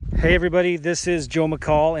Hey everybody, this is Joe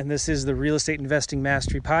McCall, and this is the Real Estate Investing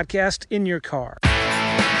Mastery Podcast in your car.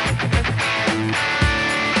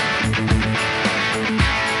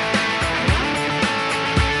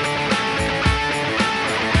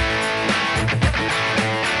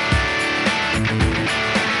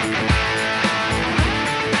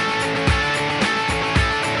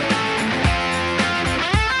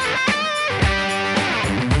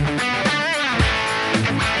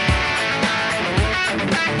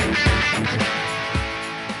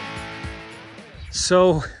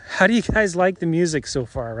 So, how do you guys like the music so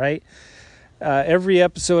far, right? Every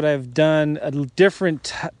episode I've done a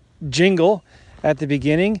different jingle at the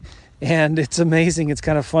beginning, and it's amazing. It's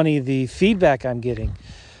kind of funny, the feedback I'm getting.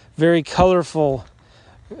 Very colorful,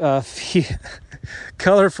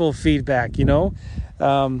 colorful feedback, you know?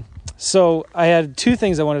 So I had two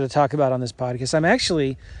things I wanted to talk about on this podcast. I'm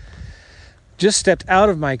actually just stepped out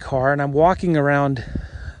of my car, and I'm walking around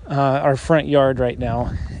our front yard right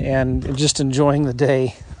now and just enjoying the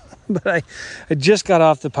day. But I just got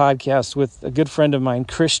off the podcast with a good friend of mine,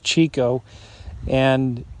 Chris Chico,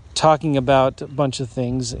 and talking about a bunch of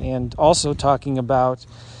things, and also talking about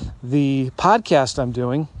the podcast I'm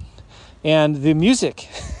doing and the music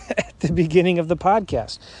at the beginning of the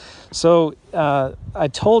podcast. So I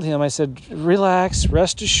told him, I said, relax,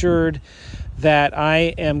 rest assured that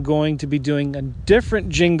I am going to be doing a different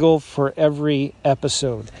jingle for every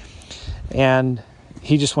episode. And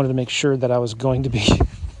he just wanted to make sure that I was going to be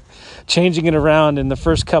changing it around, and the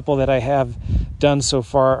first couple that I have done so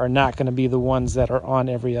far are not going to be the ones that are on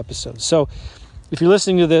every episode. So if you're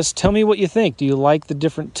listening to this, tell me what you think. Do you like the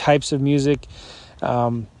different types of music?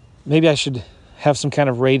 Maybe I should have some kind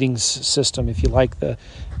of ratings system. If you like the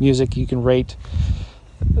music, you can rate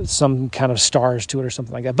some kind of stars to it or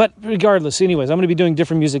something like that. But regardless, anyways, I'm going to be doing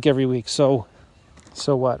different music every week. So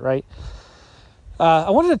what, right?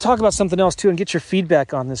 I wanted to talk about something else too and get your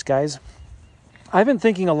feedback on this, guys. I've been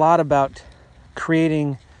thinking a lot about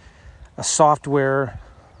creating a software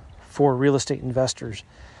for real estate investors.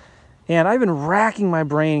 And I've been racking my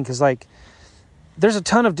brain because there's a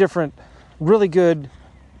ton of different really good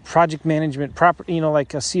project management,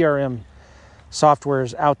 like a CRM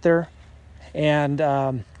softwares out there. And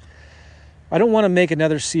I don't want to make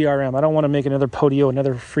another CRM. I don't want to make another Podio,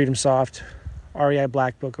 another FreedomSoft, REI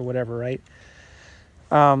Blackbook or whatever, right?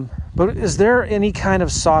 But is there any kind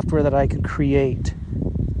of software that I could create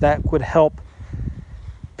that would help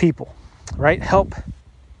people, right? Help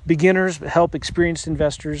beginners, help experienced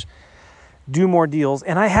investors do more deals.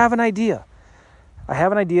 And I have an idea.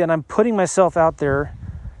 And I'm putting myself out there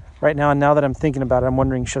right now. And now that I'm thinking about it, I'm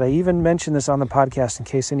wondering, should I even mention this on the podcast in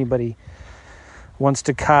case anybody wants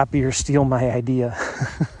to copy or steal my idea?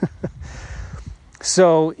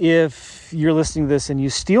 So if you're listening to this and you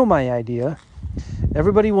steal my idea,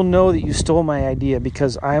 everybody will know that you stole my idea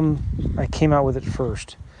because I came out with it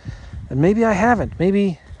first. And maybe I haven't.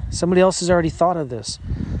 Maybe somebody else has already thought of this.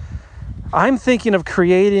 I'm thinking of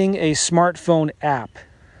creating a smartphone app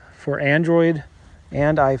for Android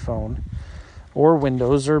and iPhone or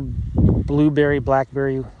Windows or Blueberry,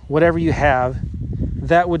 Blackberry, whatever you have,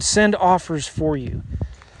 that would send offers for you.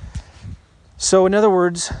 So in other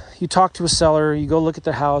words, you talk to a seller, you go look at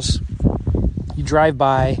their house, you drive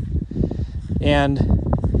by, and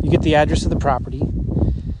you get the address of the property,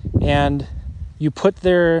 and you put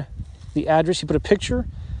the address, you put a picture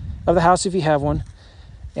of the house if you have one,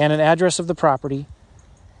 and an address of the property,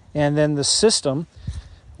 and then the system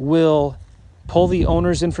will pull the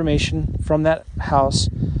owner's information from that house,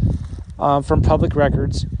 from public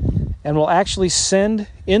records, and will actually send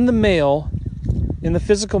in the mail, in the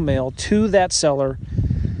physical mail, to that seller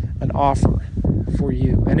an offer for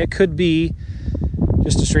you. And it could be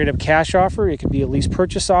just a straight up cash offer, it could be a lease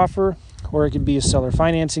purchase offer, or it could be a seller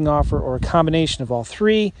financing offer, or a combination of all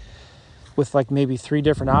three with maybe 3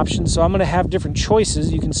 different options. So I'm going to have different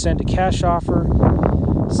choices. You can send a cash offer,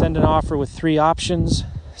 send an offer with 3 options,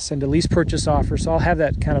 send a lease purchase offer. So I'll have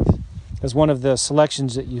that kind of as one of the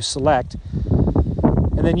selections that you select.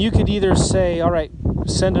 And then you could either say, all right,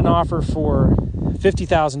 send an offer for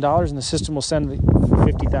 $50,000 and the system will send the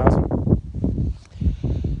 $50,000.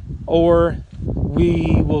 Or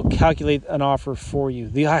we will calculate an offer for you.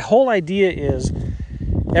 The whole idea is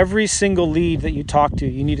every single lead that you talk to,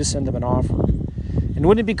 you need to send them an offer. And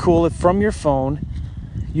wouldn't it be cool if from your phone,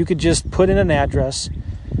 you could just put in an address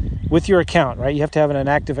with your account, right? You have to have an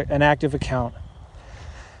active account.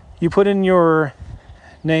 You put in your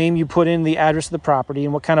name, you put in the address of the property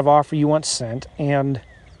and what kind of offer you want sent, and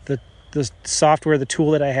the software, the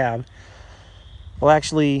tool that I have, will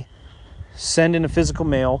actually send in a physical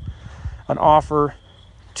mail an offer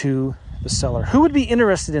to the seller. Who would be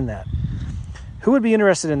interested in that? Who would be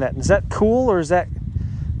interested in that? Is that cool, or is that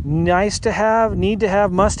nice to have, need to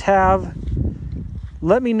have, must have?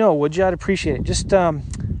 Let me know, would you? I'd appreciate it. Just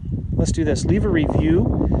let's do this. Leave a review.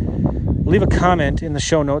 Leave a comment in the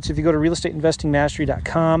show notes. If you go to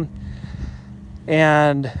realestateinvestingmastery.com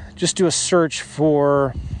and just do a search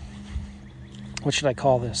for, what should I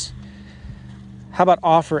call this? How about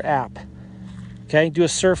offer app? Okay, do a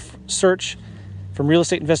search from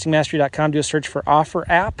realestateinvestingmastery.com. Do a search for offer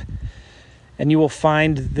app, and you will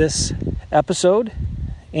find this episode.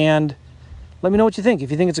 And let me know what you think.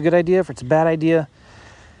 If you think it's a good idea, if it's a bad idea,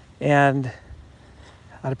 and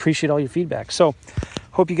I'd appreciate all your feedback. So,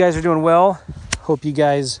 hope you guys are doing well. Hope you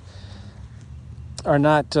guys are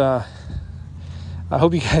not. I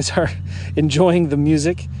hope you guys are enjoying the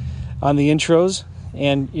music on the intros,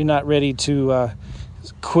 and you're not ready to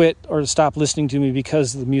quit or stop listening to me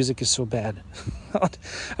because the music is so bad.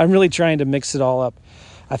 I'm really trying to mix it all up.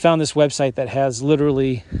 I found this website that has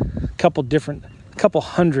literally a couple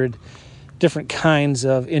hundred different kinds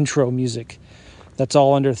of intro music that's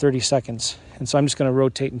all under 30 seconds. And so I'm just going to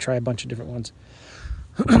rotate and try a bunch of different ones.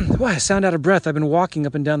 Wow, I sound out of breath. I've been walking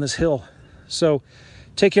up and down this hill. So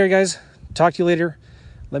take care, guys. Talk to you later.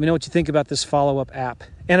 Let me know what you think about this follow-up app.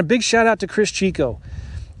 And a big shout out to Chris Chico.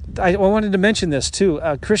 I wanted to mention this too.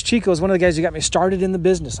 Chris Chico is one of the guys who got me started in the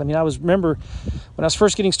business. I mean, remember when I was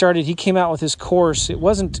first getting started, he came out with his course. It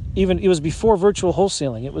was before virtual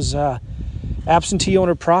wholesaling. It was Absentee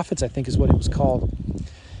Owner Profits, I think is what it was called.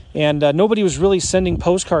 And nobody was really sending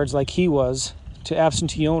postcards like he was to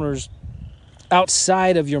absentee owners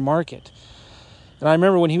outside of your market. And I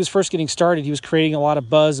remember when he was first getting started, he was creating a lot of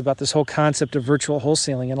buzz about this whole concept of virtual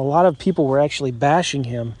wholesaling. And a lot of people were actually bashing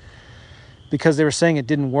him because they were saying it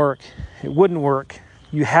didn't work. It wouldn't work.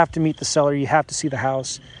 You have to meet the seller. You have to see the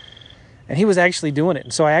house. And he was actually doing it.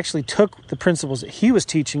 And so I actually took the principles that he was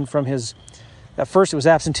teaching from his, at first it was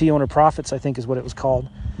Absentee Owner Profits, I think is what it was called,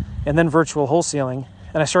 and then virtual wholesaling.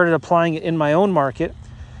 And I started applying it in my own market.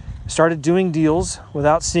 Started doing deals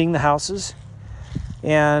without seeing the houses.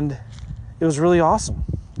 And it was really awesome.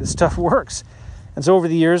 This stuff works. And so over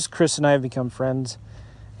the years, Chris and I have become friends.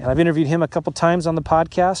 And I've interviewed him a couple times on the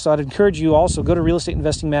podcast. So I'd encourage you also, go to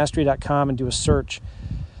realestateinvestingmastery.com and do a search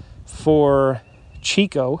for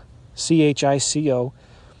Chico, Chico,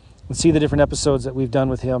 and see the different episodes that we've done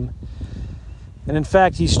with him. And in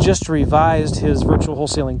fact, he's just revised his virtual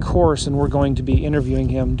wholesaling course, and we're going to be interviewing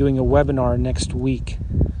him, doing a webinar next week.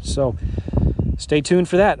 So stay tuned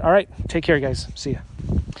for that. All right, take care, guys. See ya.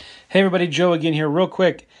 Hey, everybody, Joe again here. Real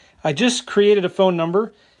quick, I just created a phone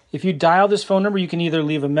number. If you dial this phone number, you can either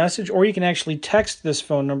leave a message or you can actually text this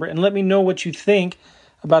phone number and let me know what you think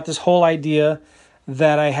about this whole idea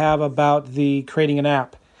that I have about the creating an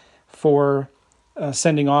app for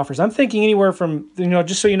sending offers. I'm thinking anywhere from,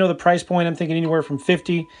 just so you know the price point, I'm thinking anywhere from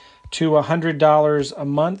 $50 to $100 a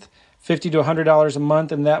month, $50 to $100 a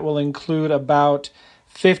month, and that will include about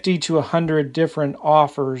 50 to 100 different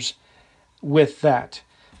offers with that.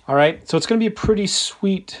 All right, so it's going to be a pretty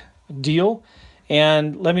sweet deal,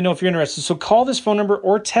 and let me know if you're interested. So call this phone number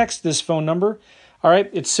or text this phone number. All right,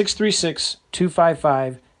 it's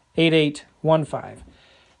 636-255-8815.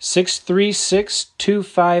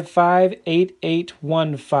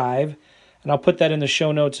 636-255-8815. And I'll put that in the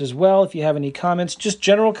show notes as well. If you have any comments, just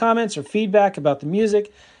general comments or feedback about the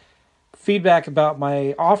music, feedback about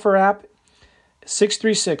my offer app,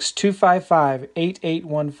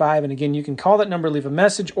 636-255-8815. And again, you can call that number, leave a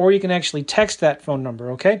message, or you can actually text that phone number,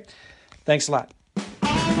 okay? Thanks a lot.